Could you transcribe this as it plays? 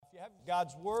have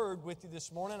God's Word with you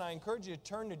this morning, I encourage you to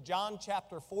turn to John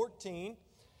chapter 14.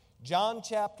 John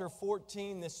chapter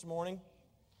 14 this morning.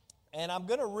 And I'm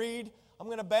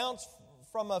going to bounce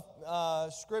from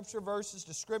scripture verses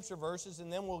to scripture verses,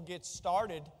 and then we'll get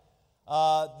started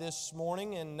this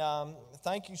morning. And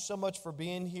thank you so much for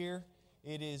being here.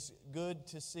 It is good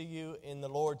to see you in the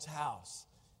Lord's house.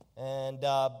 And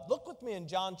look with me in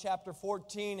John chapter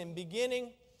 14 and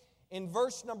beginning in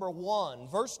verse number 1.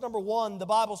 Verse number 1, the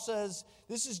Bible says,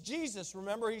 this is Jesus,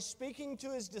 remember, he's speaking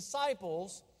to his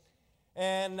disciples,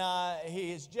 and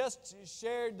he has just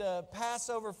shared the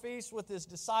Passover feast with his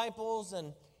disciples,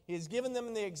 and he has given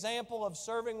them the example of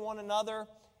serving one another.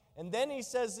 And then he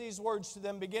says these words to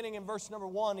them, beginning in verse number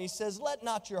 1. He says, "Let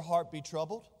not your heart be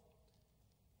troubled.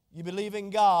 You believe in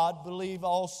God, believe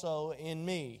also in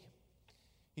me.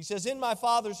 He says, in my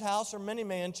Father's house are many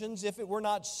mansions. If it were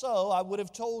not so, I would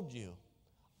have told you.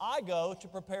 I go to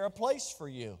prepare a place for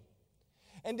you.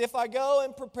 And if I go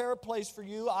and prepare a place for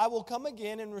you, I will come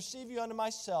again and receive you unto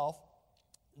myself,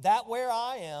 that where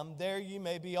I am, there you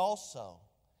may be also."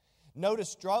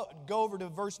 Notice, go over to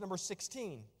verse number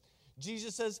 16.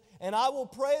 Jesus says, "And I will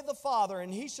pray the Father,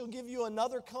 and he shall give you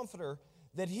another comforter,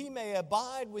 that he may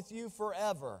abide with you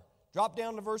forever." Drop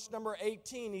down to verse number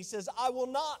 18. He says, "I will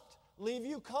not leave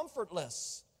you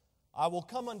comfortless. I will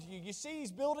come unto you." You see,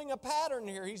 he's building a pattern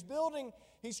here. He's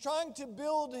trying to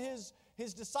build his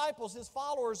disciples, his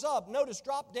followers up. Notice,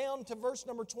 drop down to verse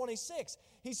number 26.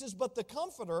 He says, "But the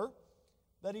Comforter,"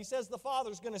 that he says the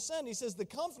Father's going to send, he says, "The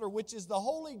Comforter, which is the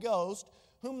Holy Ghost,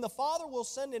 whom the Father will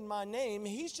send in my name,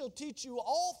 he shall teach you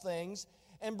all things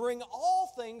and bring all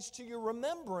things to your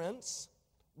remembrance,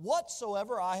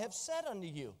 whatsoever I have said unto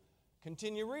you."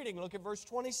 Continue reading. Look at verse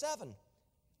 27.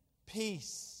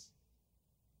 "Peace."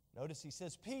 Notice he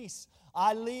says, "Peace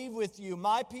I leave with you,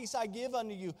 my peace I give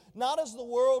unto you. Not as the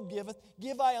world giveth,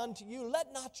 give I unto you.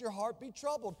 Let not your heart be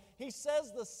troubled." He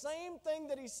says the same thing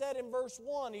that he said in verse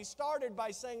 1. He started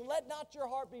by saying, "Let not your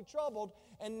heart be troubled."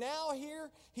 And now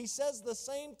here he says the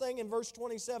same thing in verse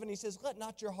 27. He says, "Let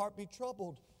not your heart be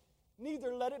troubled,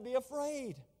 neither let it be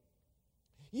afraid.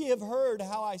 Ye have heard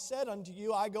how I said unto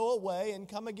you, I go away and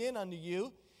come again unto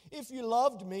you. If you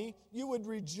loved me, you would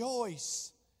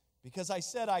rejoice, because I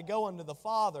said, I go unto the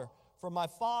Father, for my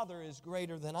Father is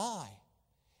greater than I.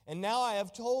 And now I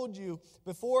have told you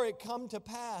before it come to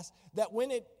pass, that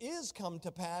when it is come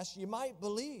to pass, you might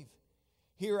believe.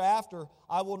 Hereafter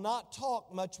I will not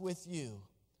talk much with you,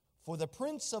 for the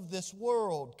prince of this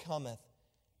world cometh,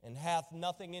 and hath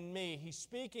nothing in me." He's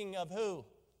speaking of who?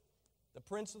 The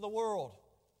prince of the world.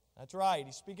 That's right,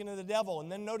 he's speaking of the devil.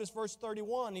 And then notice verse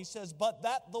 31, he says, "But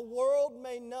that the world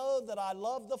may know that I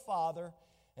love the Father,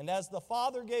 and as the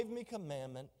Father gave me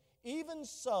commandment, even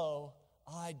so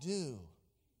I do.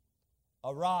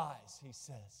 Arise," he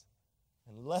says,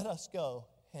 "and let us go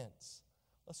hence."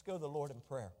 Let's go to the Lord in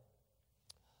prayer.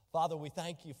 Father, we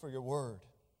thank you for your word.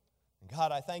 And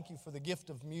God, I thank you for the gift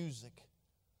of music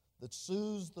that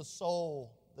soothes the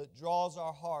soul, that draws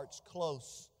our hearts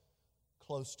close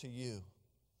to you.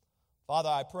 Father,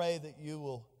 I pray that you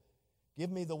will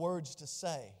give me the words to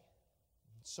say.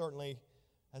 Certainly,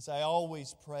 as I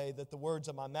always pray, that the words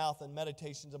of my mouth and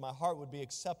meditations of my heart would be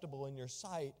acceptable in your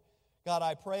sight. God,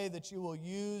 I pray that you will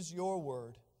use your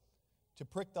word to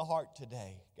prick the heart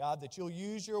today. God, that you'll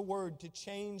use your word to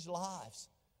change lives.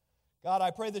 God,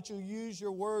 I pray that you'll use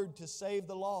your word to save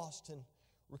the lost and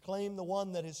reclaim the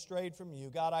one that has strayed from you.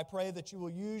 God, I pray that you will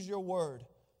use your word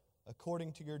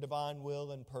according to your divine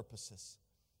will and purposes.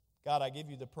 God, I give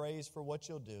you the praise for what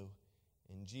you'll do.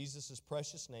 In Jesus'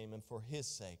 precious name and for his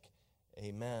sake,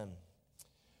 amen.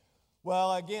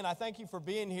 Well, again, I thank you for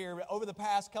being here. Over the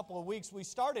past couple of weeks,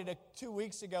 2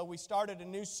 weeks ago, we started a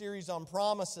new series on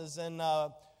promises, and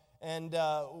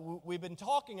we've been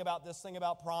talking about this thing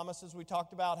about promises. We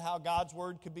talked about how God's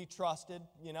word could be trusted.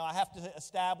 You know, I have to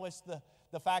establish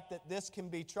the fact that this can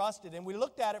be trusted, and we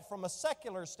looked at it from a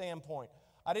secular standpoint.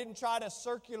 I didn't try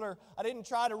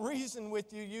to reason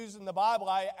with you using the Bible.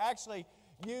 I actually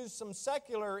used some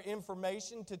secular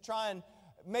information to try and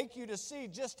make you to see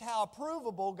just how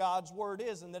provable God's word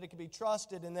is and that it can be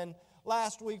trusted. And then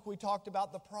last week we talked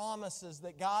about the promises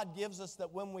that God gives us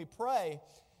that when we pray.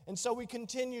 And so we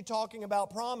continue talking about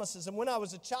promises. And when I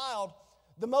was a child,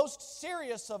 the most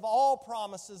serious of all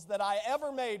promises that I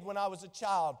ever made when I was a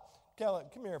child, Kellen,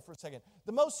 come here for a second.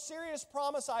 The most serious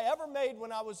promise I ever made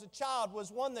when I was a child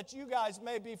was one that you guys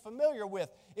may be familiar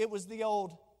with. It was the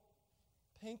old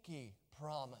pinky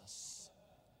promise.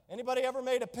 Anybody ever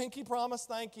made a pinky promise?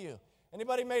 Thank you.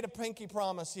 Anybody made a pinky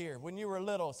promise here when you were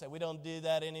little? Say, we don't do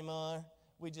that anymore.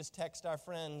 We just text our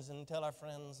friends and tell our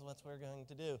friends what we're going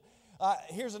to do.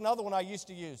 Here's another one I used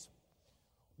to use.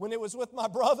 When it was with my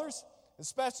brothers,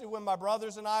 especially when my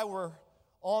brothers and I were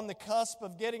on the cusp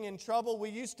of getting in trouble, we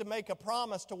used to make a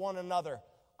promise to one another.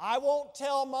 I won't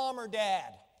tell mom or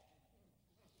dad.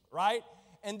 Right?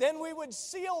 And then we would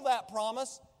seal that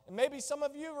promise. And maybe some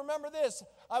of you remember this.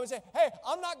 I would say, hey,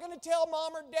 I'm not going to tell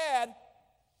mom or dad.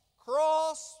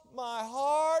 Cross my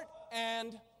heart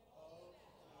and...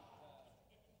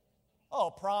 Oh,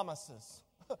 promises.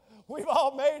 We've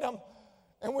all made them,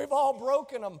 and we've all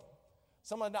broken them.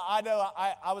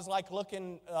 I was like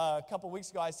looking a couple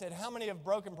weeks ago. I said, how many have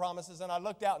broken promises? And I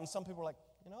looked out, and some people were like,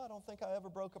 I don't think I ever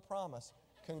broke a promise.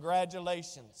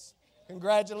 Congratulations.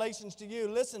 Congratulations to you.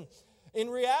 Listen, in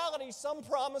reality, some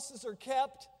promises are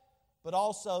kept, but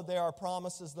also there are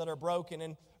promises that are broken.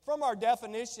 And from our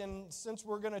definition, since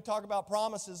we're going to talk about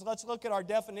promises, let's look at our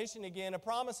definition again. A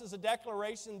promise is a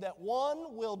declaration that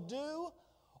one will do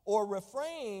or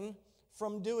refrain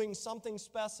from doing something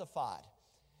specified.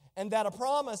 And that a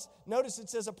promise, notice it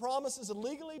says a promise is a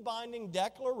legally binding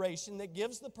declaration that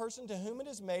gives the person to whom it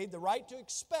is made the right to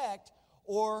expect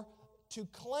or to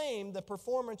claim the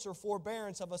performance or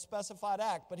forbearance of a specified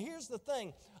act. But here's the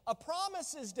thing. A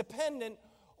promise is dependent,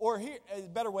 or here, a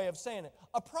better way of saying it,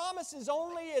 a promise is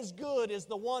only as good as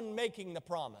the one making the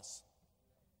promise.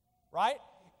 Right?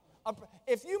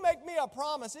 If you make me a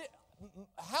promise,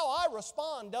 how I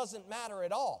respond doesn't matter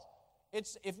at all.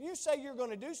 If you say you're going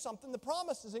to do something, the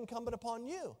promise is incumbent upon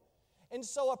you. And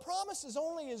so a promise is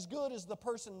only as good as the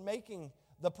person making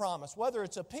the promise. Whether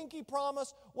it's a pinky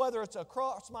promise, whether it's a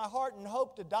cross my heart and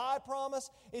hope to die promise,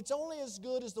 it's only as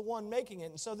good as the one making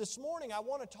it. And so this morning I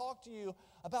want to talk to you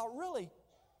about really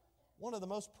one of the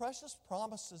most precious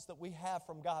promises that we have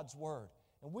from God's Word.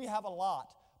 And we have a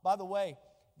lot. By the way,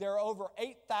 there are over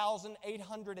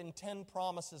 8,810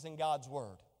 promises in God's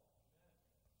Word.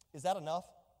 Is that enough?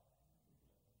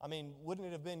 I mean, wouldn't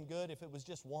it have been good if it was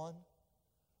just one?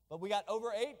 But we got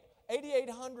over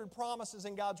 8,800 promises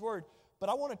in God's Word. But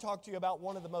I want to talk to you about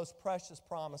one of the most precious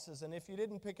promises. And if you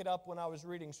didn't pick it up when I was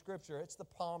reading Scripture, it's the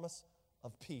promise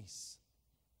of peace.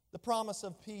 The promise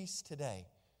of peace today.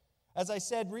 As I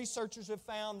said, researchers have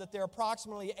found that there are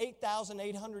approximately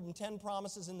 8,810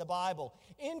 promises in the Bible.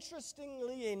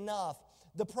 Interestingly enough,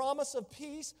 the promise of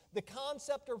peace, the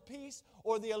concept of peace,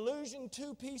 or the allusion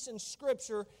to peace in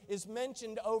Scripture is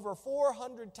mentioned over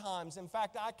 400 times. In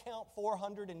fact, I count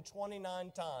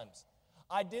 429 times.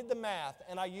 I did the math,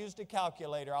 and I used a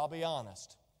calculator, I'll be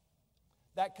honest.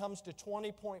 That comes to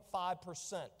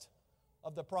 20.5%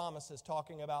 of the promises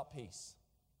talking about peace.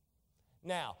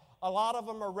 Now, a lot of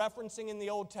them are referencing in the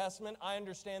Old Testament. I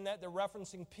understand that. They're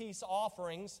referencing peace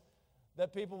offerings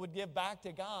that people would give back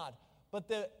to God. But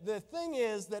the thing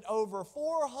is that over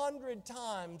 400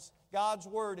 times, God's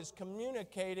Word is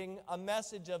communicating a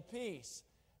message of peace.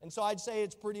 And so I'd say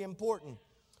it's pretty important.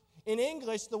 In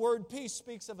English, the word peace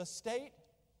speaks of a state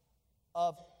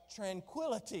of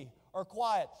tranquility or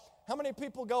quiet. How many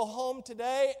people go home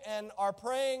today and are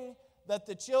praying that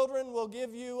the children will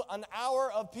give you an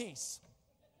hour of peace?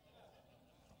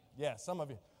 Yeah, some of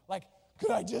you. Like,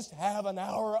 could I just have an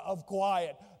hour of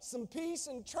quiet? Some peace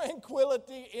and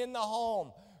tranquility in the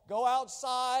home. Go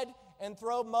outside and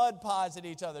throw mud pies at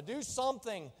each other. Do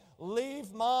something.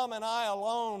 Leave Mom and I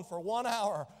alone for 1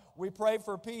 hour. We pray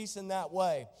for peace in that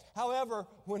way. However,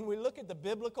 when we look at the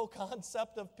biblical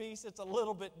concept of peace, it's a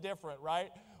little bit different,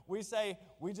 right? We say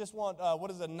we just want,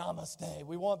 namaste.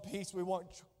 We want peace. We want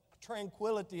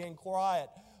tranquility and quiet.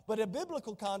 But a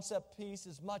biblical concept, peace,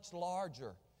 is much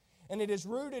larger. And it is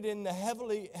rooted in the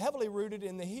heavily rooted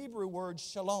in the Hebrew word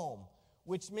shalom,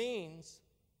 which means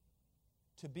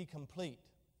to be complete.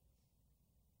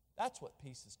 That's what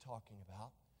peace is talking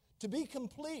about. To be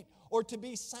complete or to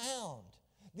be sound.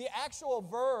 The actual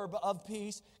verb of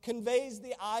peace conveys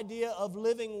the idea of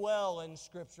living well in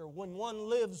Scripture. When one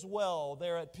lives well,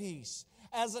 they're at peace.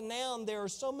 As a noun, there are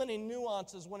so many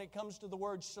nuances when it comes to the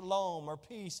word shalom or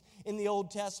peace in the Old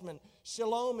Testament.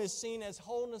 Shalom is seen as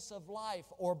wholeness of life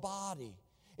or body.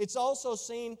 It's also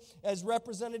seen as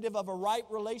representative of a right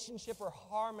relationship or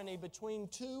harmony between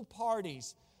two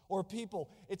parties or people.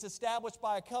 It's established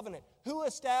by a covenant. Who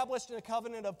established a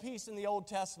covenant of peace in the Old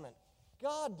Testament?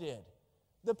 God did.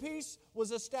 The peace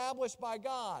was established by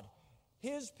God.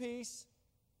 His peace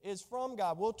is from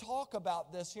God. We'll talk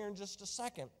about this here in just a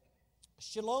second.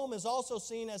 Shalom is also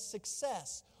seen as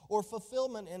success or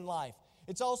fulfillment in life.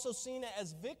 It's also seen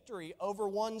as victory over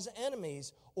one's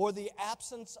enemies or the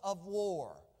absence of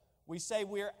war. We say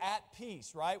we're at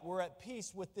peace, right? We're at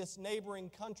peace with this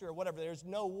neighboring country or whatever. There's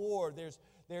no war.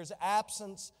 There's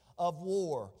absence of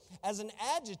war. As an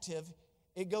adjective,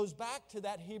 it goes back to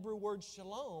that Hebrew word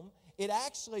shalom. it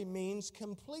actually means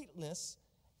completeness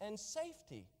and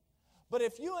safety. But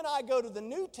if you and I go to the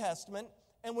New Testament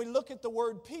and we look at the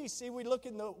word peace, see, we look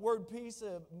at the word peace,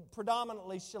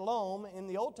 predominantly shalom in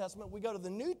the Old Testament. We go to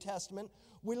the New Testament,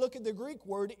 we look at the Greek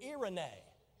word eirene.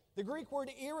 The Greek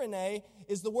word eirene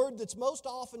is the word that's most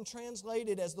often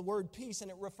translated as the word peace,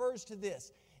 and it refers to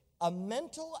this: a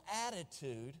mental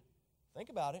attitude, think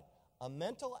about it, a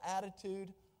mental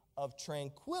attitude of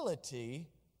tranquility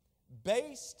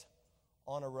based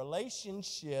on a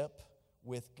relationship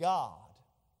with God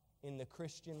in the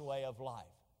Christian way of life.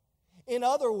 In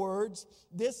other words,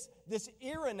 this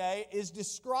eirene is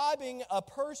describing a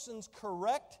person's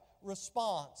correct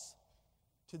response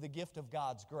to the gift of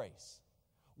God's grace.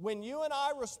 When you and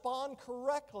I respond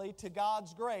correctly to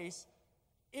God's grace,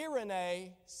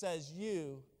 eirene says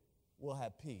you will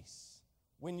have peace.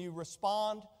 When you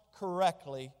respond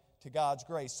correctly to God's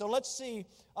grace. So let's see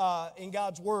in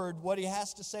God's Word what He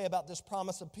has to say about this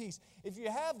promise of peace. If you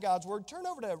have God's Word, turn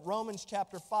over to Romans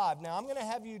chapter 5. Now I'm going to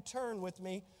have you turn with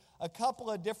me a couple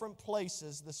of different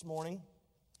places this morning,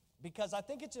 because I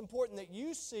think it's important that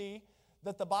you see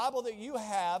that the Bible that you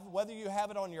have, whether you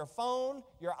have it on your phone,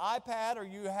 your iPad, or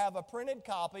you have a printed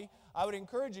copy, I would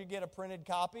encourage you to get a printed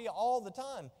copy all the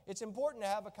time. It's important to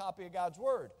have a copy of God's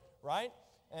Word, right?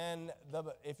 And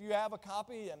if you have a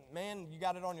copy, man, you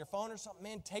got it on your phone or something,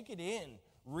 man, take it in,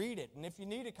 read it. And if you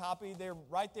need a copy, they're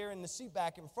right there in the seat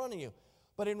back in front of you.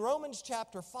 But in Romans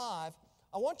chapter 5,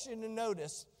 I want you to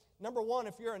notice, number one,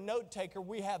 if you're a note taker,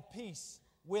 we have peace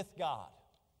with God.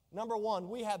 Number one,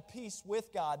 we have peace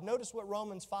with God. Notice what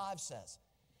Romans 5 says.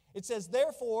 It says,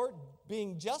 therefore,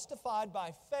 being justified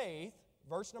by faith,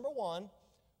 verse number 1,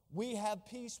 we have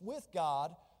peace with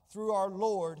God through our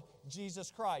Lord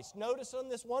Jesus Christ. Notice on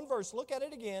this one verse, look at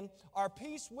it again, our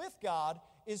peace with God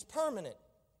is permanent.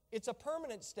 It's a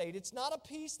permanent state. It's not a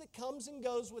peace that comes and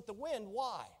goes with the wind.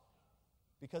 Why?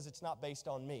 Because it's not based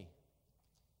on me.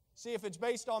 See, if it's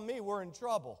based on me, we're in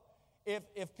trouble.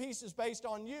 If peace is based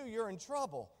on you, you're in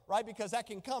trouble, right? Because that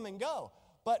can come and go.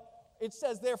 But it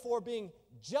says, therefore, being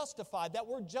justified. That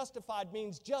word justified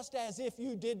means just as if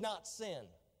you did not sin.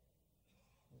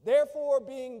 Therefore,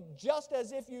 being just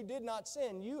as if you did not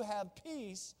sin, you have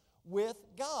peace with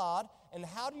God. And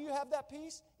how do you have that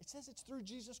peace? It says it's through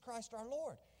Jesus Christ our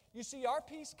Lord. You see, our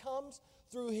peace comes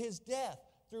through His death,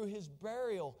 through His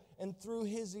burial, and through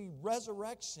His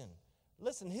resurrection.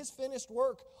 Listen, His finished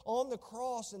work on the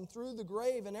cross and through the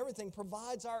grave and everything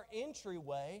provides our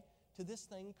entryway to this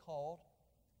thing called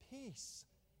peace.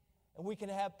 And we can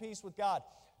have peace with God.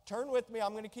 Turn with me.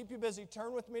 I'm going to keep you busy.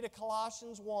 Turn with me to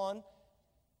Colossians 1.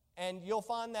 And you'll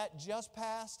find that just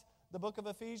past the book of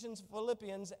Ephesians,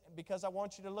 Philippians, because I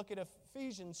want you to look at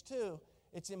Ephesians too.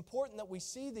 It's important that we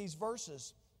see these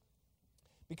verses,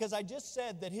 because I just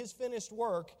said that His finished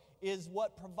work is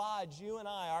what provides you and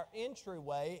I our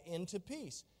entryway into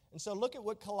peace. And so look at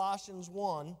what Colossians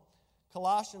 1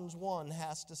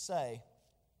 has to say.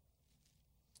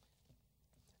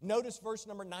 Notice verse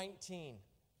number 19.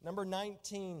 Number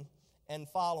 19 and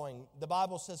following. The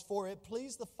Bible says, for it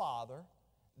pleased the Father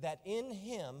that in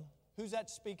Him, who's that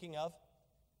speaking of?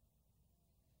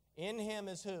 In Him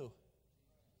is who?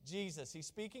 Jesus. He's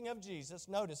speaking of Jesus.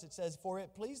 Notice it says, for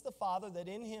it pleased the Father that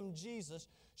in Him, Jesus,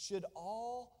 should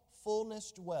all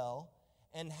fullness dwell,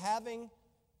 and having,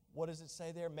 what does it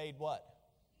say there? Made what?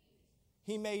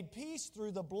 He made peace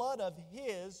through the blood of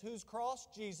His, whose cross?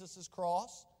 Jesus'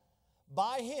 cross.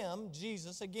 By Him,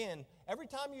 Jesus, again, every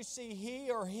time you see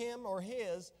He or Him or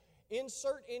His,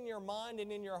 insert in your mind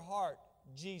and in your heart,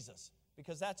 Jesus,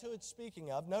 because that's who it's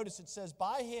speaking of. Notice it says,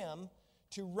 by Him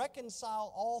to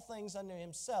reconcile all things unto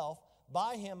Himself.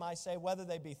 By Him, I say, whether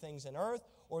they be things in earth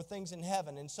or things in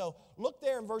heaven. And so look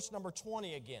there in verse number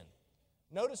 20 again.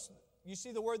 Notice, you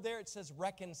see the word there? It says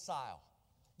reconcile.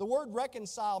 The word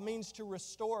reconcile means to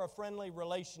restore a friendly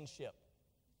relationship.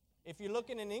 If you look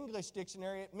in an English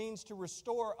dictionary, it means to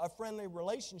restore a friendly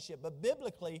relationship. But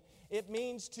biblically, it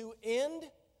means to end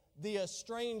the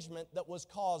estrangement that was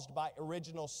caused by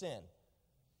original sin.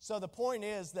 So the point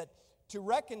is that to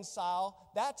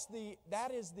reconcile,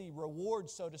 that is the reward,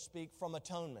 so to speak, from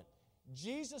atonement.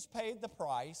 Jesus paid the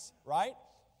price, right?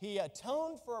 He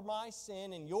atoned for my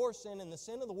sin and your sin and the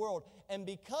sin of the world. And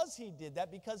because He did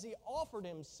that, because He offered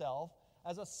Himself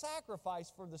as a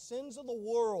sacrifice for the sins of the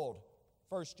world,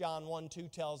 1 John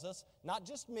 1:2 tells us, not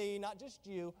just me, not just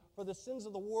you, for the sins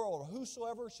of the world,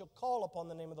 whosoever shall call upon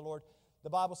the name of the Lord, the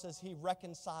Bible says He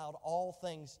reconciled all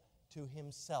things to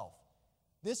Himself.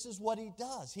 This is what He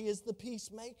does. He is the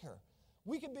peacemaker.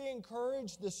 We can be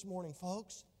encouraged this morning,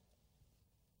 folks.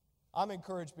 I'm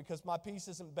encouraged because my peace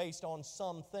isn't based on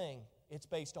something. It's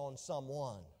based on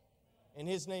someone. and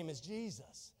His name is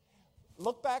Jesus.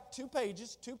 Look back two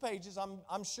pages.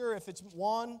 I'm sure if it's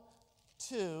 1,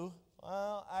 2,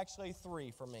 well, actually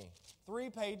 3 for me. 3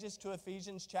 pages to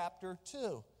Ephesians chapter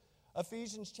 2.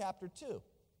 Ephesians chapter 2.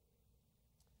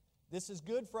 This is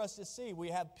good for us to see. We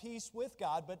have peace with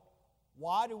God, but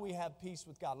why do we have peace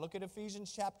with God? Look at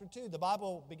Ephesians chapter 2. The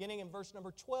Bible, beginning in verse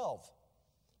number 12.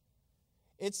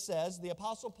 It says, the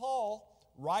Apostle Paul,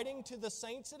 writing to the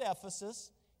saints at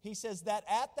Ephesus, he says that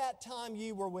at that time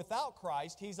ye were without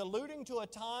Christ. He's alluding to a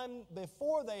time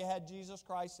before they had Jesus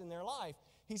Christ in their life.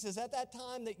 He says, at that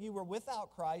time that you were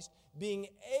without Christ, being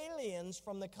aliens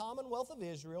from the commonwealth of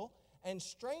Israel and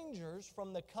strangers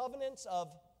from the covenants of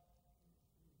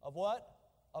what?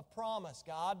 Of promise.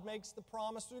 God makes the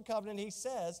promise through covenant. He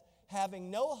says,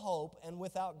 having no hope and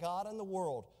without God in the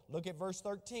world. Look at verse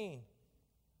 13.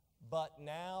 But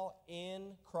now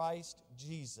in Christ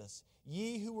Jesus,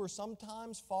 ye who were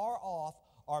sometimes far off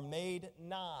are made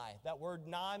nigh. That word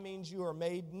nigh means you are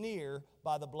made near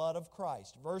by the blood of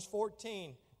Christ. Verse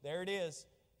 14, there it is.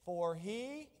 For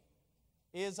He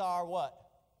is our what?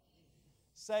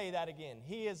 Say that again.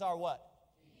 He is our what?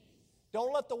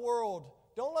 Don't let the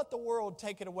world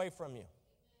take it away from you.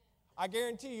 I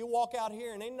guarantee you walk out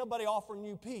here and ain't nobody offering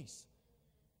you peace.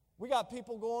 We got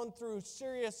people going through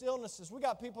serious illnesses. We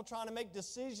got people trying to make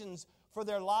decisions for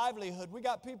their livelihood. We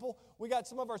got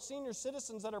some of our senior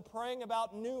citizens that are praying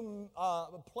about new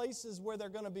places where they're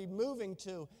going to be moving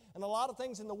to. And a lot of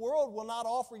things in the world will not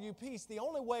offer you peace. The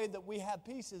only way that we have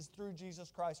peace is through Jesus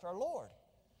Christ our Lord.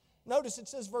 Notice it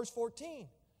says, verse 14,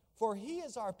 for He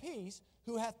is our peace,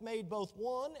 who hath made both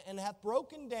one, and hath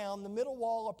broken down the middle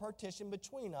wall of partition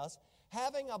between us,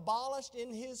 having abolished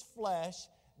in His flesh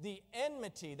the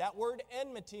enmity. That word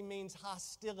enmity means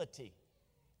hostility.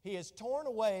 He has torn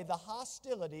away the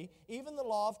hostility, even the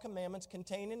law of commandments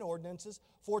contained in ordinances,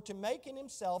 for to make in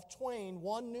Himself twain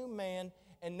one new man.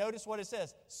 And notice what it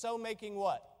says, so making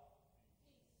what?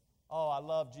 Oh, I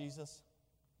love Jesus.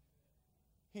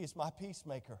 He is my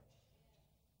peacemaker.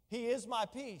 He is my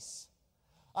peace.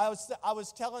 I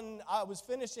was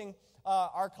finishing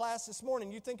our class this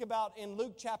morning. You think about in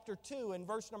Luke chapter 2 and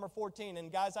verse number 14.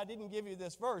 And guys, I didn't give you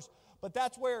this verse, but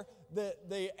that's where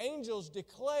the angels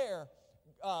declare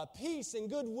peace and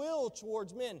goodwill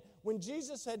towards men. When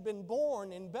Jesus had been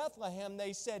born in Bethlehem,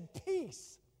 they said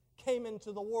peace came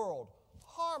into the world.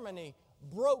 Harmony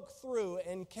broke through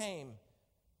and came.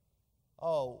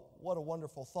 Oh, what a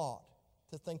wonderful thought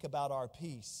to think about our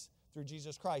peace through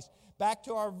Jesus Christ. Back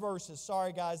to our verses.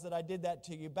 Sorry, guys, that I did that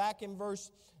to you. Back in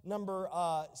verse number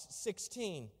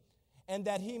 16. And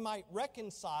that He might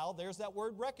reconcile, there's that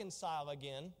word reconcile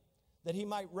again, that He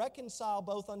might reconcile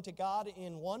both unto God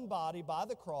in one body by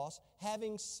the cross,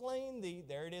 having slain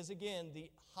there it is again, the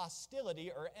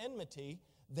hostility or enmity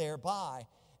thereby.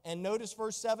 And notice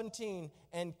verse 17,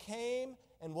 and came,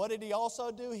 and what did He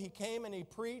also do? He came and He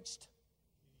preached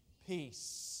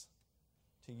peace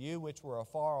to you which were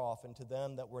afar off, and to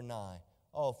them that were nigh.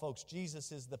 Oh, folks,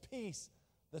 Jesus is the peace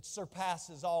that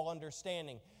surpasses all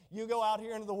understanding. You go out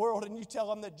here into the world and you tell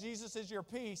them that Jesus is your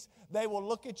peace, they will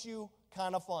look at you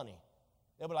kind of funny.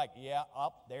 They'll be like, yeah,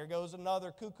 up there goes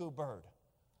another cuckoo bird.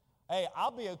 Hey, I'll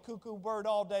be a cuckoo bird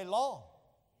all day long.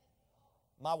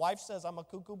 My wife says I'm a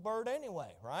cuckoo bird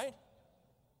anyway, right?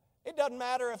 It doesn't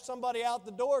matter if somebody out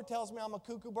the door tells me I'm a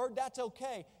cuckoo bird. That's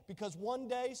okay, because one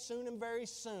day, soon and very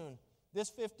soon, this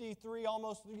 53,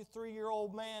 almost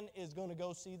 3-year-old man is going to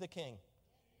go see the King.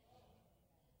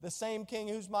 The same King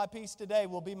who's my peace today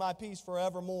will be my peace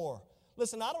forevermore.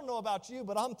 Listen, I don't know about you,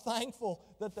 but I'm thankful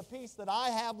that the peace that I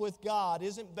have with God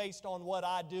isn't based on what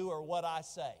I do or what I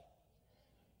say.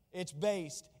 It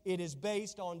is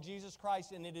based on Jesus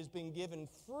Christ, and it has been given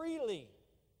freely.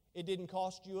 It didn't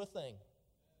cost you a thing.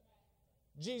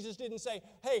 Jesus didn't say,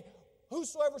 hey,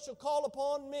 whosoever shall call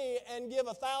upon me and give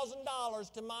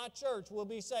 $1,000 to my church will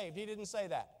be saved. He didn't say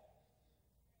that.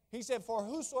 He said, for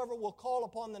whosoever will call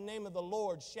upon the name of the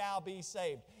Lord shall be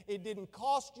saved. It didn't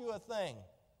cost you a thing.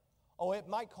 Oh, it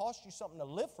might cost you something to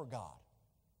live for God.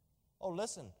 Oh,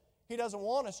 listen, He doesn't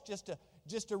want us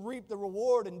just to reap the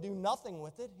reward and do nothing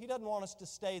with it. He doesn't want us to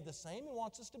stay the same. He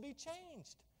wants us to be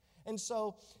changed. And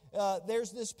so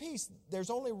there's this peace. There's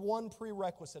only one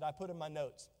prerequisite I put in my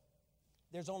notes.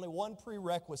 There's only one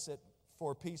prerequisite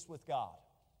for peace with God,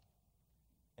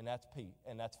 and that's peace,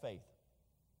 and that's faith.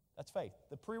 That's faith.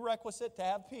 The prerequisite to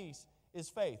have peace is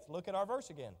faith. Look at our verse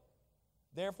again.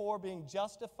 Therefore, being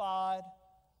justified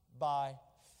by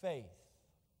faith.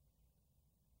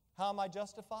 How am I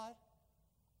justified?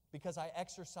 Because I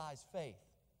exercise faith.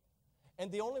 And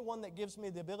the only one that gives me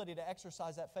the ability to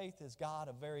exercise that faith is God,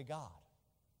 a very God.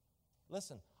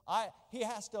 Listen, He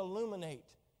has to illuminate.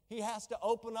 He has to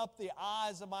open up the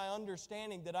eyes of my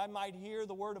understanding that I might hear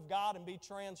the Word of God and be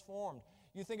transformed.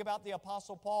 You think about the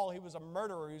Apostle Paul. He was a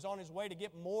murderer. He was on his way to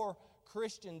get more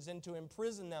Christians and to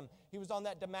imprison them. He was on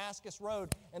that Damascus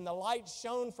road, and the light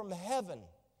shone from heaven.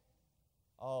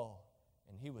 Oh,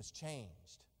 and he was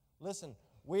changed. Listen,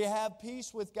 we have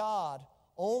peace with God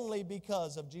only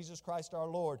because of Jesus Christ our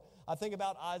Lord. I think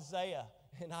about Isaiah.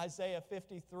 In Isaiah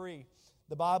 53,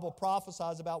 the Bible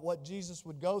prophesies about what Jesus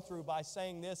would go through by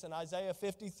saying this. In Isaiah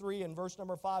 53 and verse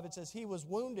number 5, it says, He was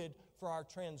wounded for our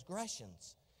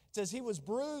transgressions. It says, He was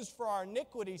bruised for our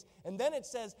iniquities. And then it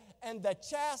says, and the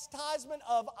chastisement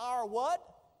of our what?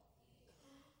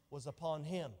 Was upon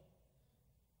Him.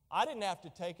 I didn't have to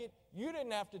take it. You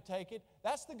didn't have to take it.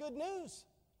 That's the good news.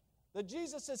 That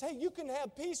Jesus says, hey, you can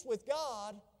have peace with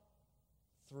God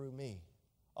through me.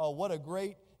 Oh, what a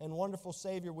great and wonderful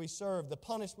Savior we serve. The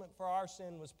punishment for our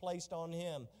sin was placed on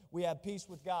Him. We have peace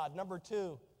with God. Number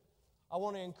 2, I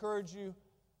want to encourage you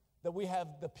that we have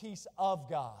the peace of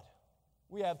God.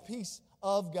 We have peace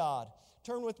of God.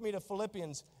 Turn with me to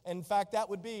Philippians. In fact, that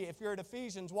would be, if you're at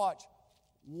Ephesians, watch.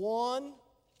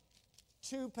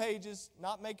 2 pages,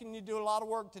 not making you do a lot of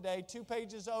work today, 2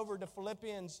 pages over to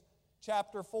Philippians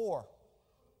chapter 4.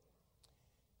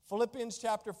 Philippians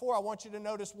chapter 4, I want you to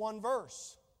notice one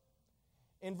verse.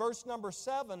 In verse number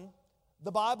 7,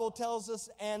 the Bible tells us,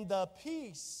 and the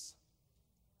peace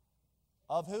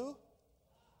of who?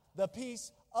 The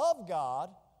peace of God,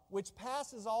 which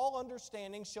passes all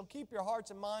understanding, shall keep your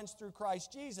hearts and minds through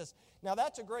Christ Jesus. Now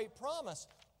that's a great promise,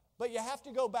 but you have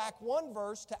to go back one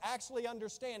verse to actually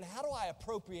understand, how do I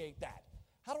appropriate that?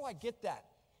 How do I get that?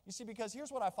 You see, because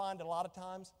here's what I find a lot of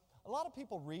times. A lot of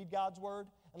people read God's Word,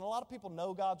 and a lot of people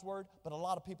know God's Word, but a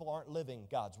lot of people aren't living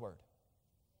God's Word.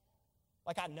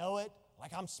 Like, I know it,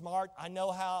 like I'm smart, I know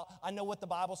what the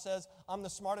Bible says, I'm the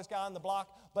smartest guy on the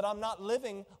block, but I'm not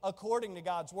living according to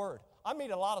God's Word. I meet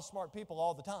a lot of smart people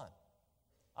all the time.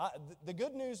 The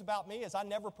good news about me is I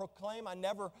never proclaim, I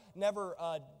never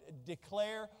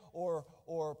declare or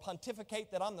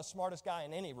pontificate that I'm the smartest guy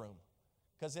in any room.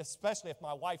 Because especially if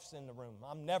my wife's in the room,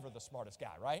 I'm never the smartest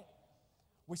guy, right?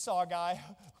 We saw a guy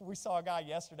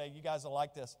yesterday. You guys will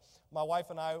like this. My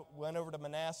wife and I went over to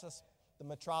Manassas, the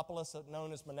metropolis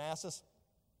known as Manassas,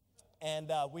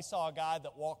 and we saw a guy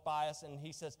that walked by us, and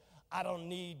he says, I don't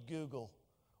need Google.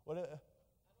 I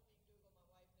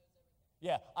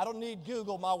don't need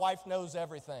Google. My wife knows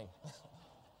everything.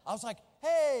 I was like,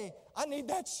 hey, I need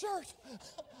that shirt.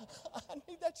 I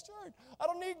need that shirt. I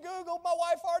don't need Google. My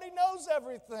wife already knows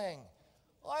everything.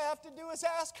 All I have to do is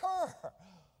ask her.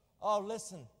 Oh,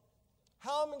 listen,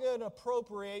 how am I going to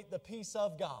appropriate the peace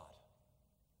of God?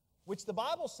 Which the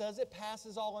Bible says it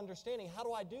passes all understanding. How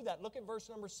do I do that? Look at verse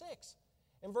number 6.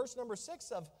 In verse number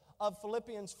 6 of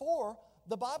Philippians 4,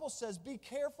 the Bible says, be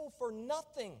careful for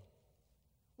nothing.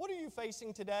 What are you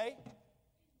facing today?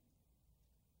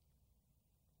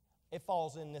 It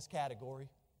falls in this category.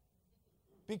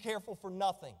 Be careful for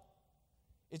nothing.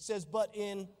 It says, but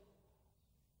in,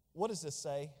 what does this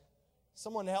say?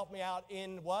 Someone help me out.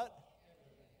 In what?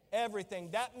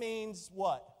 Everything. That means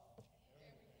what?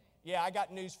 Yeah, I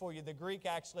got news for you. The Greek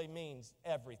actually means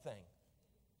everything.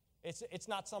 It's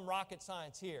not some rocket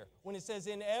science here. When it says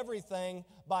in everything,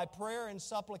 by prayer and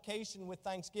supplication with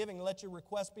thanksgiving, let your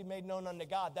requests be made known unto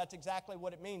God. That's exactly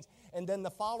what it means. And then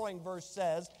the following verse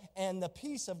says, and the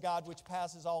peace of God which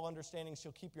passes all understanding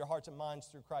shall keep your hearts and minds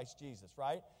through Christ Jesus,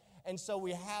 right? And so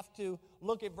we have to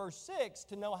look at verse 6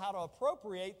 to know how to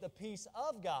appropriate the peace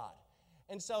of God.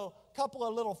 And so a couple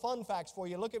of little fun facts for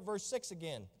you. Look at verse 6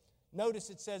 again.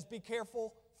 Notice it says, be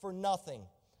careful for nothing.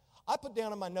 I put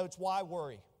down in my notes, why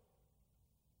worry?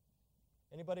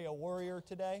 Anybody a worrier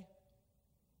today?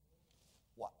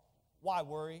 Why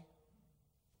worry?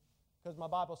 Because my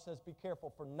Bible says, be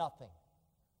careful for nothing.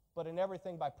 But in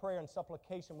everything by prayer and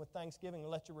supplication with thanksgiving,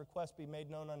 let your requests be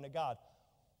made known unto God.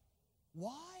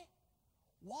 Why?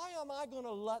 Why am I going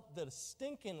to let the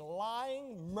stinking,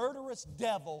 lying, murderous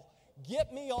devil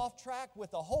get me off track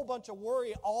with a whole bunch of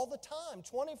worry all the time,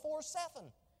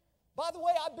 24/7? By the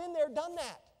way, I've been there, done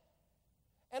that.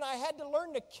 And I had to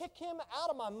learn to kick him out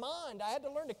of my mind. I had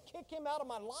to learn to kick him out of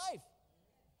my life.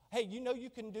 Hey, you know you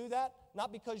can do that,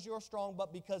 not because you're strong,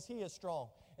 but because he is strong.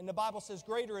 And the Bible says,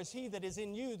 greater is he that is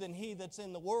in you than he that's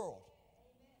in the world.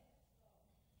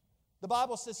 The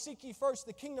Bible says, seek ye first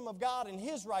the kingdom of God and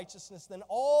his righteousness, then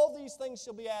all these things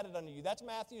shall be added unto you. That's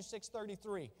Matthew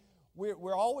 6:33.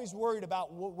 We're always worried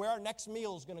about where our next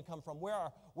meal is going to come from,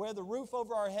 where the roof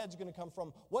over our head is going to come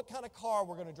from, what kind of car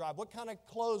we're going to drive, what kind of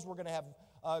clothes we're going to have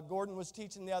Gordon was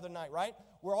teaching the other night, right?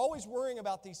 We're always worrying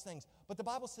about these things. But the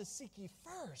Bible says, seek ye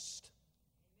first.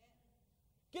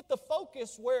 Get the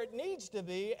focus where it needs to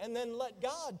be, and then let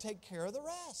God take care of the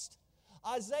rest.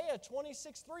 Isaiah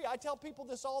 26:3. I tell people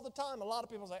this all the time. A lot of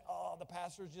people say, oh, the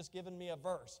pastor's just giving me a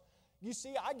verse. You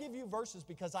see, I give you verses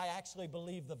because I actually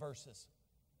believe the verses.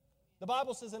 The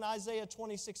Bible says in Isaiah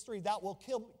 26:3, "Thou wilt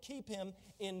keep him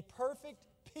in perfect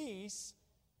peace,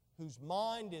 whose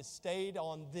mind is stayed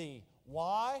on thee."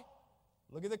 Why?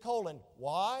 Look at the colon.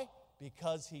 Why?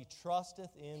 Because he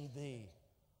trusteth in thee.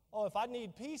 Oh, if I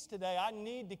need peace today, I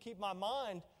need to keep my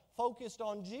mind focused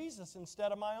on Jesus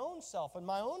instead of my own self and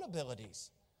my own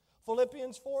abilities.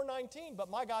 Philippians 4:19, "But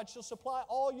my God shall supply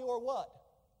all your" what?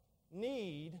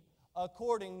 Need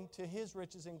according to His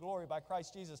riches in glory by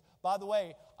Christ Jesus. By the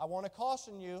way, I want to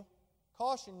caution you.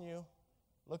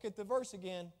 Look at the verse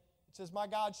again. It says, "My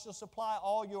God shall supply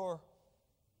all your..."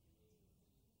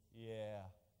 Yeah,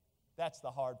 that's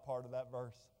the hard part of that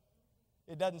verse.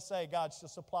 It doesn't say God shall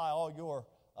supply all your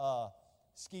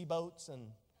ski boats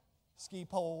and ski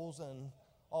poles and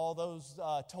all those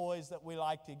toys that we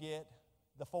like to get,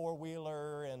 the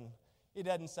four-wheeler, and it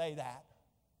doesn't say that.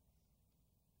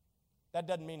 That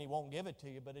doesn't mean He won't give it to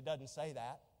you, but it doesn't say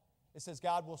that. It says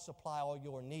God will supply all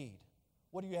your need.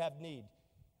 What do you have need?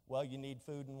 Well, you need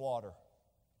food and water.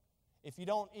 If you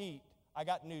don't eat, I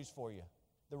got news for you.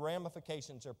 The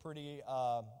ramifications are pretty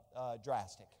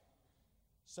drastic.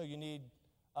 So you need,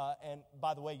 and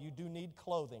by the way, you do need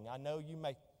clothing. I know you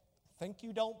may think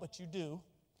you don't, but you do,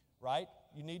 right?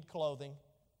 You need clothing,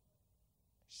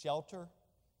 shelter,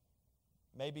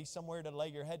 maybe somewhere to lay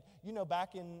your head. You know,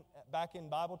 back in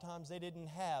Bible times, they didn't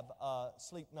have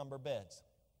sleep number beds.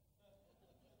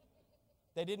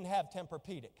 They didn't have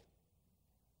Tempur-Pedic.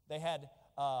 They had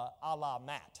a la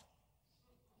mat.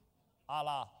 A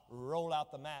la roll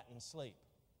out the mat and sleep.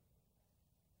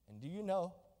 And do you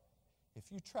know,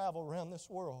 if you travel around this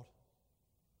world,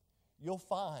 you'll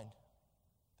find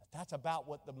that that's about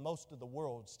what the most of the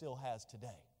world still has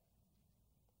today.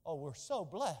 Oh, we're so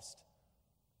blessed.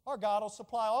 Our God will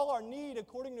supply all our need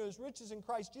according to His riches in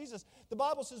Christ Jesus. The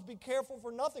Bible says, be careful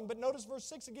for nothing. But notice verse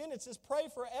 6 again, it says, pray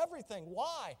for everything.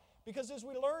 Why? Because as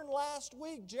we learned last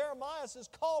week, Jeremiah says,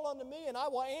 call unto me, and I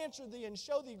will answer thee and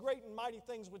show thee great and mighty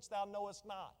things which thou knowest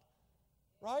not.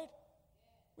 Right?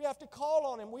 We have to call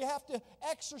on Him. We have to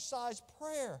exercise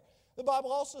prayer. The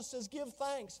Bible also says, give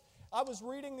thanks. I was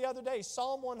reading the other day,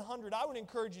 Psalm 100. I would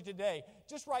encourage you today,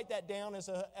 just write that down as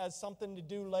something to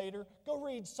do later. Go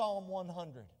read Psalm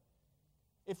 100.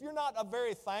 If you're not a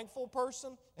very thankful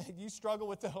person, you struggle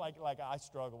with that, like I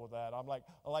struggle with that. I'm like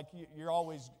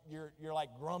you're like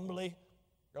grumbly.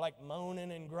 You're like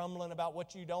moaning and grumbling about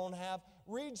what you don't have.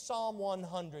 Read Psalm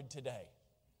 100 today.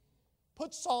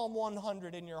 Put Psalm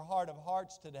 100 in your heart of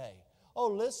hearts today. Oh,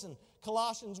 listen,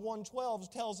 Colossians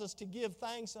 1:12 tells us to give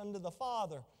thanks unto the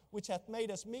Father, which hath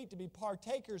made us meet to be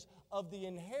partakers of the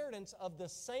inheritance of the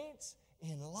saints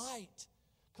in light.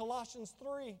 Colossians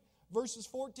 3, verses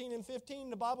 14 and 15,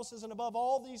 the Bible says, and above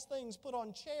all these things put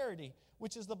on charity,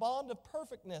 which is the bond of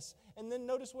perfectness. And then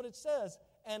notice what it says,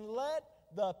 and let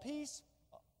the peace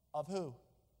of who?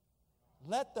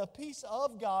 Let the peace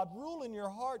of God rule in your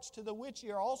hearts, to the which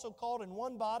ye are also called in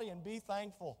one body, and be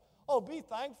thankful. Oh, be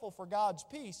thankful for God's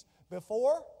peace.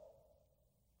 Before,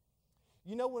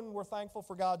 you know when we're thankful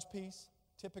for God's peace,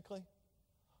 typically?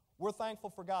 We're thankful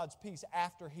for God's peace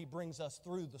after He brings us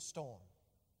through the storm.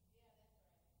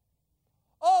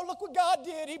 Oh, look what God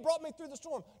did. He brought me through the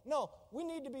storm. No, we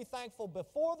need to be thankful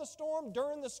before the storm,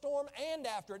 during the storm, and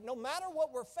after it, no matter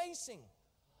what we're facing.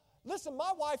 Listen,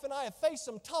 my wife and I have faced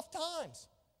some tough times.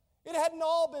 It hadn't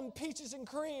all been peaches and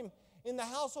cream in the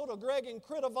household of Greg and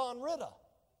Critta Von Ritta.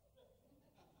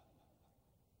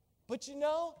 But you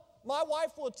know, my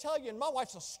wife will tell you, and my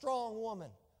wife's a strong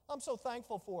woman. I'm so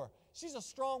thankful for her. She's a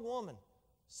strong woman.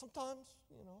 Sometimes,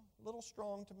 a little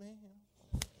strong to me.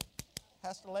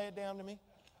 Has to lay it down to me.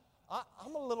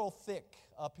 I'm a little thick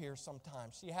up here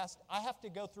sometimes. I have to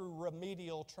go through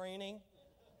remedial training.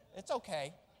 It's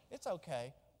okay. It's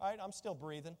okay. All right, I'm still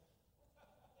breathing.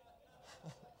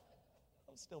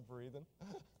 I'm still breathing.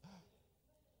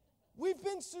 We've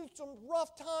been through some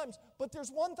rough times, but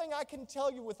there's one thing I can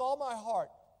tell you with all my heart,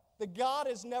 that God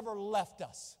has never left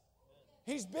us.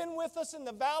 He's been with us in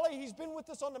the valley. He's been with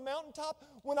us on the mountaintop.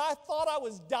 When I thought I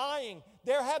was dying,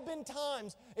 there have been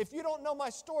times, if you don't know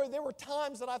my story, there were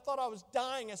times that I thought I was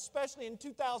dying, especially in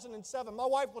 2007. My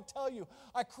wife will tell you,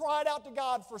 I cried out to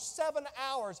God for 7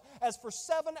 hours. As for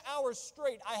 7 hours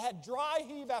straight, I had dry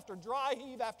heave after dry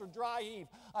heave after dry heave.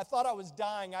 I thought I was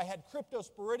dying. I had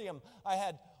cryptosporidium.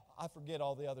 I forget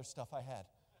all the other stuff I had.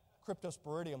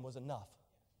 Cryptosporidium was enough.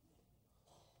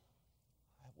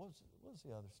 what was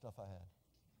the other stuff I had?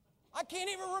 I can't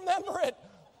even remember it.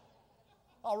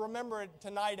 I'll remember it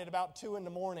tonight at about 2 in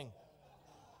the morning.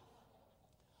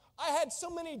 I had so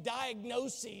many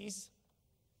diagnoses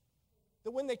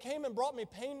that when they came and brought me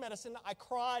pain medicine, I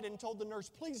cried and told the nurse,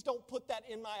 please don't put that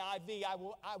in my IV.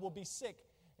 I will be sick.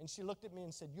 And she looked at me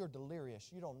and said, you're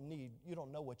delirious. You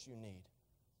don't know what you need.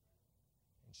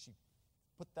 And she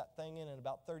put that thing in, and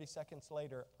about 30 seconds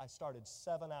later, I started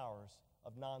 7 hours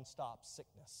of nonstop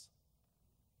sickness.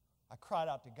 I cried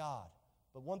out to God.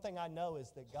 But one thing I know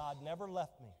is that God never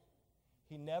left me.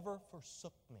 He never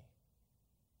forsook me.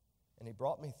 And He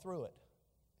brought me through it.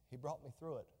 He brought me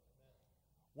through it.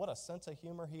 What a sense of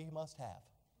humor He must have.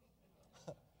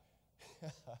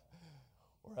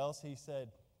 Or else He said,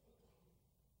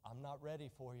 I'm not ready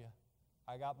for you.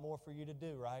 I got more for you to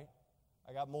do, right?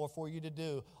 I got more for you to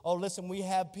do. Oh, listen, we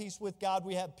have peace with God.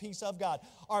 We have peace of God.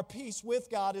 Our peace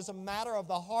with God is a matter of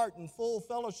the heart and full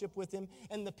fellowship with Him.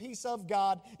 And the peace of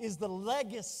God is the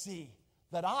legacy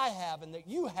that I have and that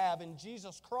you have in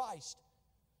Jesus Christ.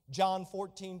 John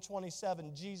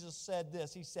 14:27, Jesus said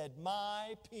this. He said,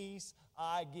 my peace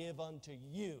I give unto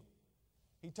you.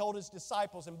 He told His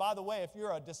disciples, and by the way, if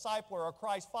you're a disciple or a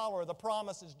Christ follower, the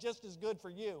promise is just as good for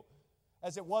you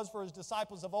as it was for His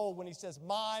disciples of old when He says,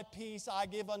 my peace I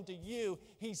give unto you.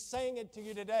 He's saying it to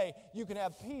you today. You can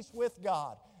have peace with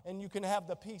God, and you can have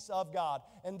the peace of God.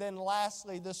 And then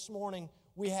lastly, this morning,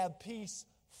 we have peace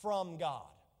from God.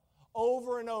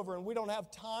 Over and over, and we don't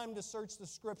have time to search the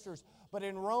Scriptures, but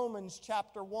in Romans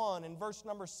chapter 1 and verse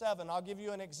number 7, I'll give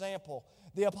you an example.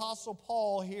 The Apostle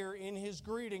Paul here in his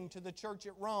greeting to the church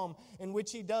at Rome, in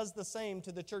which he does the same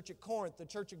to the church at Corinth, the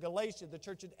church at Galatia, the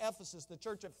church at Ephesus, the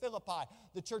church at Philippi,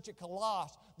 the church at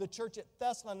Colossae, the church at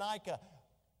Thessalonica.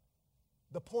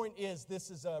 The point is, this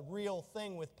is a real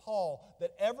thing with Paul,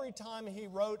 that every time he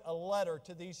wrote a letter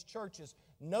to these churches,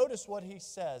 notice what he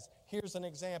says. Here's an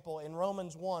example in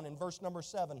Romans 1 in verse number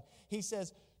 7. He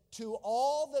says, to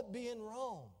all that be in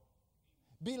Rome,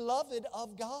 beloved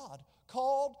of God,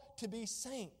 called to be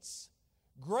saints,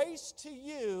 grace to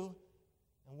you,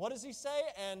 and what does he say?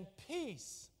 And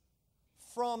peace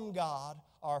from God,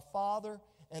 our Father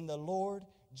and the Lord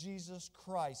Jesus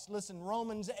Christ. Listen,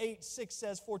 Romans 8:6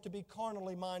 says, for to be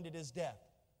carnally minded is death,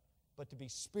 but to be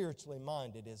spiritually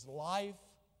minded is life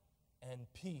and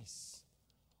peace.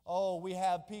 Oh, we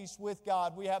have peace with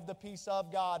God. We have the peace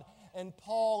of God. And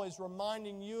Paul is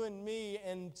reminding you and me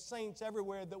and saints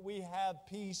everywhere that we have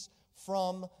peace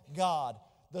from God.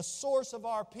 The source of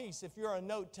our peace, if you're a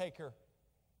note taker,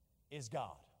 is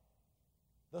God.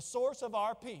 The source of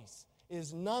our peace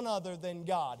is none other than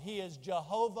God. He is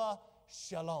Jehovah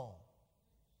Shalom.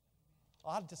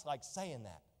 I just like saying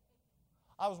that.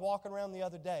 I was walking around the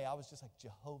other day. I was just like,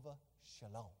 Jehovah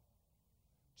Shalom.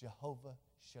 Jehovah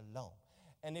Shalom.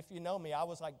 And if you know me, I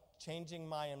was like changing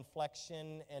my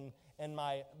inflection and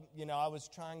my, I was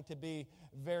trying to be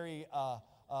very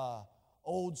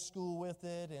old school with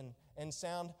it and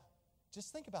sound.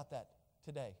 Just think about that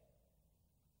today.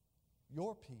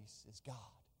 Your peace is God.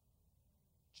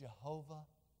 Jehovah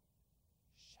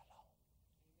Shalom.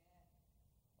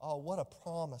 Oh, what a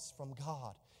promise from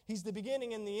God. He's the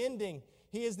beginning and the ending.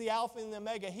 He is the Alpha and the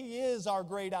Omega. He is our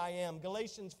great I am.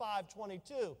 Galatians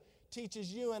 5:22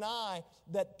 teaches you and I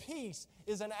that peace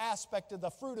is an aspect of the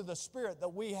fruit of the Spirit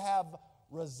that we have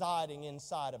residing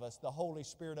inside of us, the Holy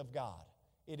Spirit of God.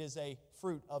 It is a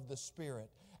fruit of the Spirit.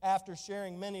 After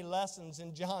sharing many lessons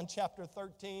in John chapter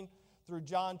 13 through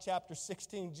John chapter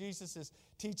 16, Jesus is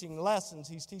teaching lessons,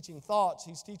 He's teaching thoughts,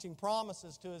 He's teaching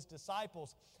promises to His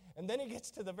disciples. And then He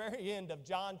gets to the very end of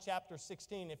John chapter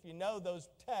 16. If you know those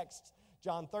texts,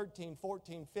 John 13,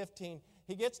 14, 15,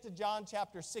 He gets to John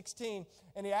chapter 16,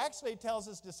 and He actually tells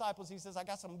His disciples, He says, I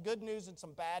got some good news and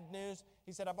some bad news.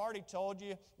 He said, I've already told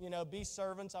you, be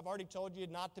servants. I've already told you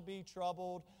not to be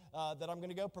troubled, that I'm going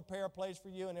to go prepare a place for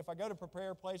you. And if I go to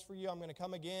prepare a place for you, I'm going to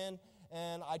come again.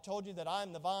 And I told you that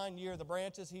I'm the vine, you're the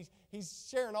branches. He's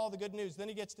sharing all the good news. Then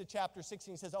he gets to chapter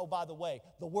 16 and says, oh, by the way,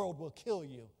 the world will kill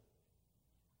you.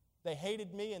 They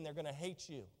hated me, and they're going to hate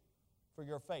you for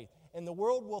your faith. And the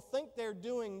world will think they're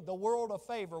doing the world a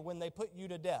favor when they put you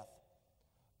to death.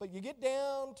 But you get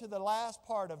down to the last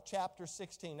part of chapter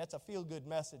 16. That's a feel-good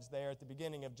message there at the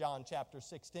beginning of John chapter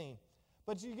 16.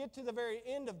 But you get to the very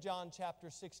end of John chapter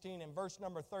 16 and verse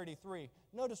number 33.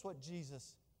 Notice what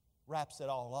Jesus wraps it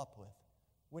all up with.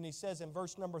 When He says in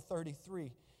verse number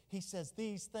 33, He says,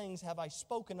 these things have I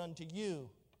spoken unto you,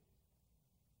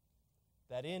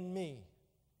 that in me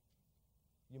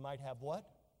you might have what?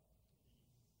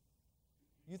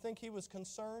 You think He was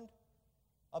concerned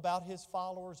about His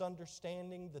followers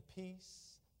understanding the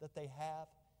peace that they have?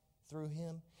 through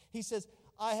Him. He says,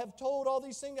 I have told all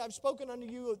these things, I've spoken unto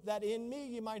you that in me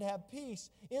you might have peace.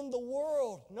 In the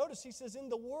world, notice He says, in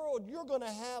the world you're going to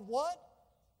have what?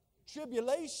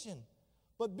 Tribulation.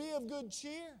 But be of good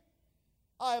cheer.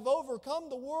 I have overcome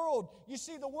the world. You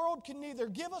see, the world can neither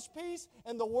give us peace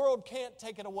and the world can't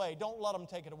take it away. Don't let them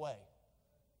take it away.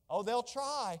 Oh, they'll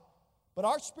try. But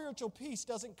our spiritual peace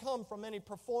doesn't come from any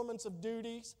performance of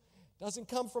duties. It doesn't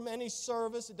come from any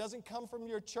service. It doesn't come from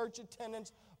your church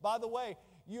attendance. By the way,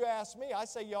 you ask me, I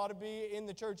say you ought to be in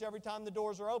the church every time the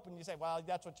doors are open. You say, well,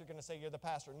 that's what you're going to say, you're the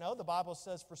pastor. No, the Bible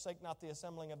says, forsake not the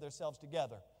assembling of themselves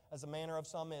together, as the manner of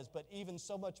some is, but even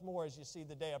so much more as you see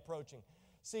the day approaching.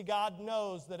 See, God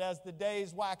knows that as the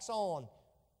days wax on,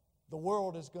 the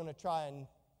world is going to try and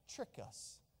trick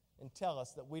us and tell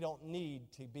us that we don't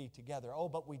need to be together. Oh,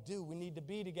 but we do. We need to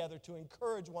be together to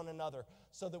encourage one another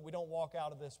so that we don't walk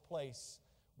out of this place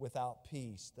without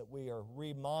peace, that we are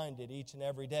reminded each and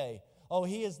every day. Oh,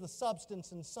 He is the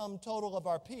substance and sum total of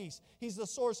our peace. He's the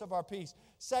source of our peace.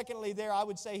 Secondly, there I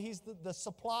would say He's the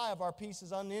supply of our peace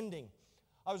is unending.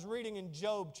 I was reading in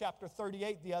Job chapter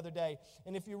 38 the other day,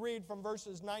 and if you read from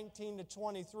verses 19 to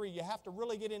 23, you have to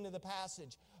really get into the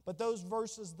passage. But those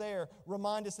verses there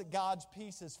remind us that God's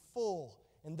peace is full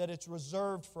and that it's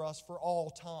reserved for us for all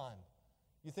time.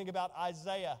 You think about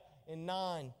Isaiah in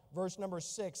 9, verse number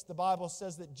 6, the Bible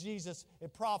says that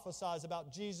it prophesies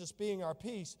about Jesus being our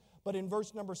peace. But in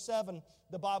verse number 7,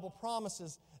 the Bible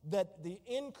promises that the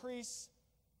increase,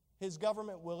 His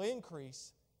government will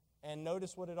increase. And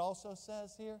notice what it also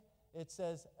says here. It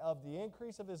says, of the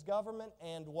increase of His government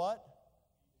and what?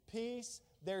 Peace,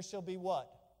 there shall be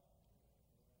what?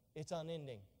 It's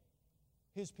unending.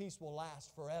 His peace will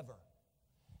last forever.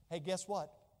 Hey, guess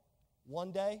what?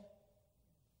 One day,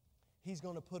 He's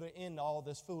going to put an end to all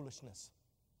this foolishness.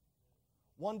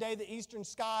 One day, the eastern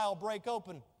sky will break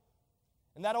open,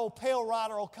 and that old pale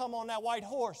rider will come on that white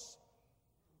horse.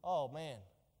 Oh, man.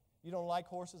 You don't like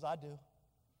horses? I do.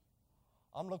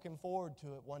 I'm looking forward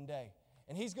to it one day.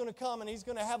 And He's going to come and He's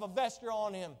going to have a vesture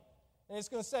on Him. And it's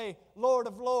going to say, Lord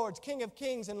of Lords, King of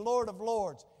Kings, and Lord of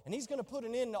Lords. And He's going to put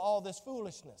an end to all this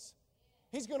foolishness.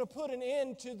 He's going to put an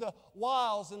end to the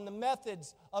wiles and the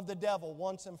methods of the devil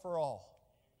once and for all.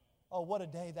 Oh, what a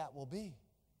day that will be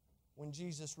when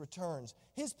Jesus returns.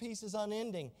 His peace is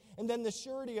unending. And then the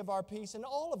surety of our peace and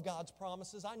all of God's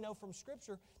promises, I know from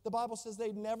Scripture, the Bible says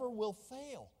they never will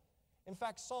fail. In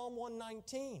fact, Psalm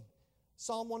 119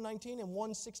 and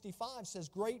 165 says,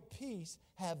 great peace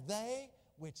have they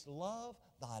which love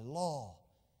Thy law.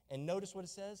 And notice what it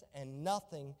says, and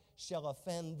nothing shall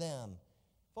offend them.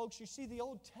 Folks, you see, the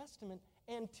Old Testament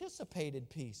anticipated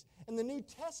peace, and the New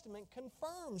Testament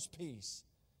confirms peace.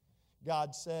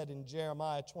 God said in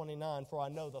Jeremiah 29, for I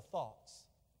know the thoughts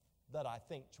that I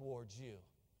think towards you.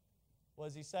 What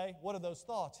does He say? What are those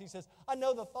thoughts? He says, I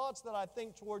know the thoughts that I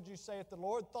think towards you, saith the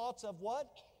Lord. Thoughts of what?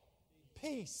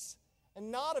 Peace,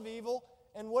 and not of evil.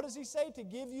 And what does He say? To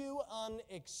give you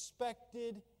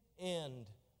unexpected end.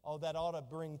 Oh, that ought to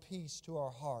bring peace to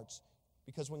our hearts.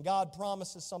 Because when God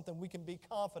promises something, we can be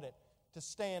confident to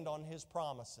stand on His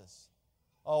promises.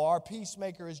 Oh, our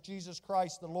peacemaker is Jesus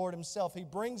Christ, the Lord Himself. He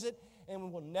brings it and we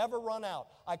will never run out.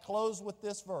 I close with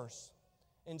this verse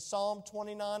in Psalm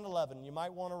 29:11. You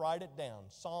might want to write it down.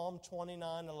 Psalm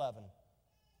 29:11.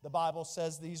 The Bible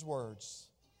says these words.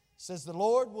 It says, the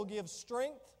Lord will give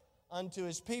strength unto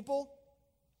His people,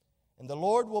 and the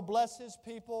Lord will bless His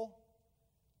people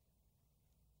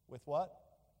with what?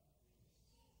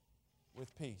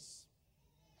 With peace.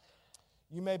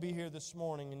 You may be here this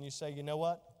morning and you say, you know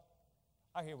what?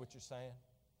 I hear what you're saying.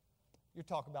 You're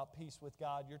talking about peace with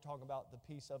God. You're talking about the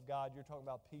peace of God. You're talking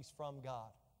about peace from God.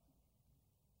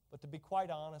 But to be quite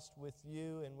honest with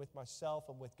you and with myself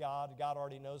and with God, God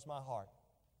already knows my heart.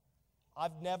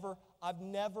 I've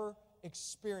never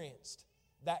experienced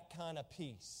that kind of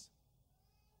peace.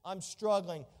 I'm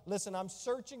struggling. Listen, I'm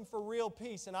searching for real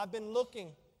peace, and I've been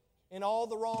looking in all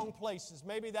the wrong places.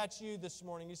 Maybe that's you this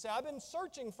morning. You say, I've been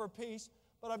searching for peace,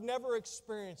 but I've never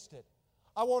experienced it.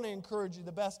 I want to encourage you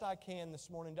the best I can this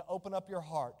morning to open up your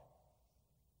heart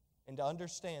and to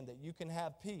understand that you can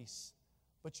have peace.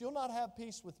 But you'll not have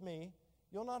peace with me.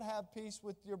 You'll not have peace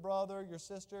with your brother, your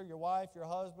sister, your wife, your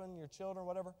husband, your children,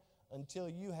 whatever, until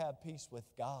you have peace with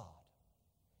God.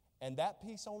 And that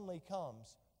peace only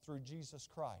comes through Jesus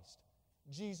Christ.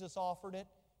 Jesus offered it.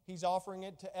 He's offering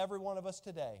it to every one of us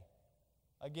today.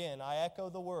 Again, I echo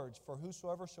the words, for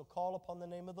whosoever shall call upon the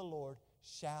name of the Lord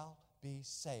shall be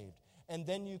saved. And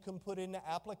then you can put into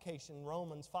application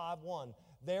Romans 5:1.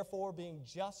 Therefore, being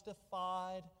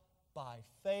justified by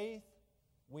faith,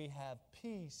 we have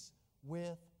peace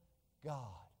with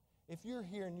God. if you're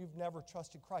here and you've never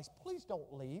trusted Christ, please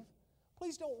don't leave.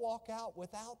 Please don't walk out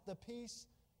without the peace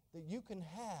that you can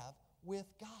have with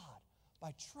God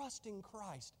by trusting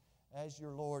Christ as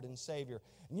your Lord and Savior.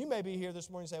 And you may be here this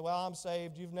morning and say, well, I'm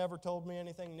saved. You've never told me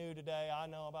anything new today. I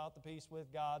know about the peace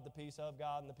with God, the peace of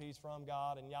God, and the peace from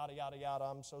God, and yada, yada, yada.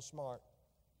 I'm so smart.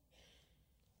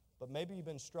 But maybe you've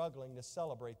been struggling to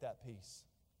celebrate that peace.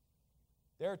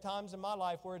 There are times in my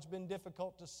life where it's been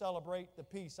difficult to celebrate the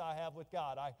peace I have with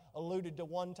God. I alluded to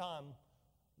one time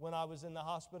when I was in the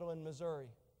hospital in Missouri.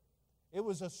 It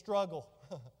was a struggle.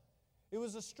 It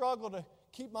was a struggle to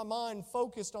keep my mind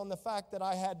focused on the fact that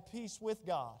I had peace with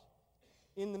God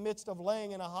in the midst of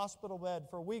laying in a hospital bed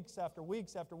for weeks after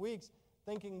weeks after weeks,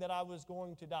 thinking that I was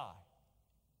going to die.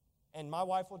 And my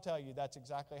wife will tell you that's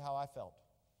exactly how I felt.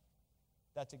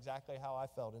 That's exactly how I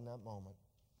felt in that moment.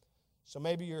 So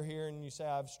maybe you're here and you say,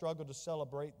 I've struggled to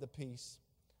celebrate the peace.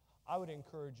 I would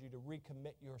encourage you to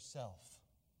recommit yourself.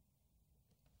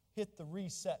 Hit the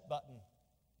reset button.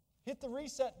 Hit the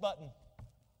reset button.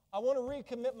 I want to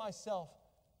recommit myself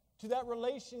to that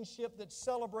relationship that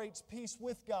celebrates peace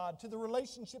with God, to the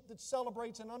relationship that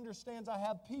celebrates and understands I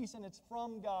have peace and it's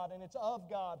from God and it's of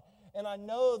God. And I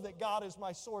know that God is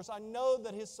my source. I know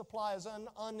that His supply is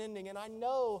unending. And I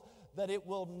know that it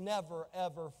will never,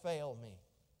 ever fail me.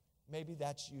 Maybe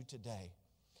that's you today.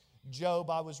 Job,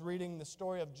 I was reading the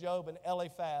story of Job and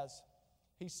Eliphaz.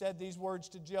 He said these words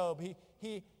to Job.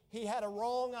 He had a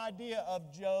wrong idea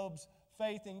of Job's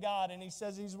faith in God, and he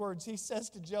says these words. He says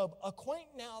to Job, acquaint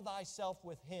now thyself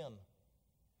with Him.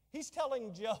 He's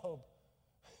telling Job,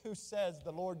 who says,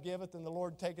 the Lord giveth and the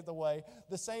Lord taketh away.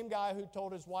 The same guy who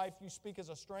told his wife, you speak as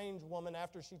a strange woman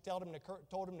after she told him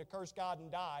to curse God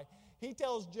and die. He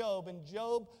tells Job in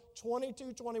Job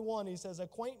 22:21, he says,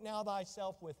 acquaint now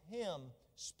thyself with Him,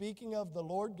 speaking of the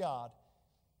Lord God.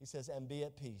 He says, and be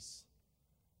at peace,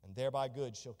 and thereby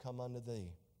good shall come unto thee.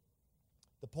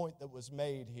 The point that was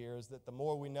made here is that the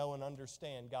more we know and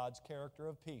understand God's character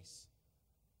of peace,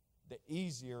 the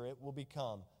easier it will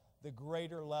become, the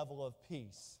greater level of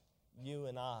peace you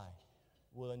and I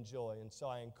will enjoy. And so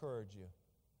I encourage you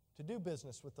to do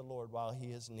business with the Lord while He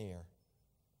is near.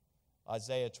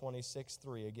 Isaiah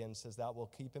 26:3 again says, thou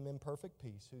wilt keep him in perfect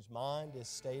peace, whose mind is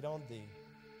stayed on thee,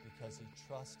 because he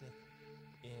trusteth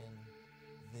in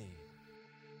thee.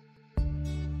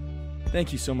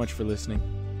 Thank you so much for listening.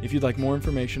 If you'd like more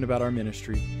information about our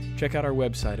ministry, check out our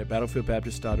website at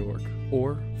battlefieldbaptist.org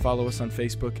or follow us on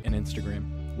Facebook and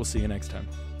Instagram. We'll see you next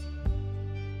time.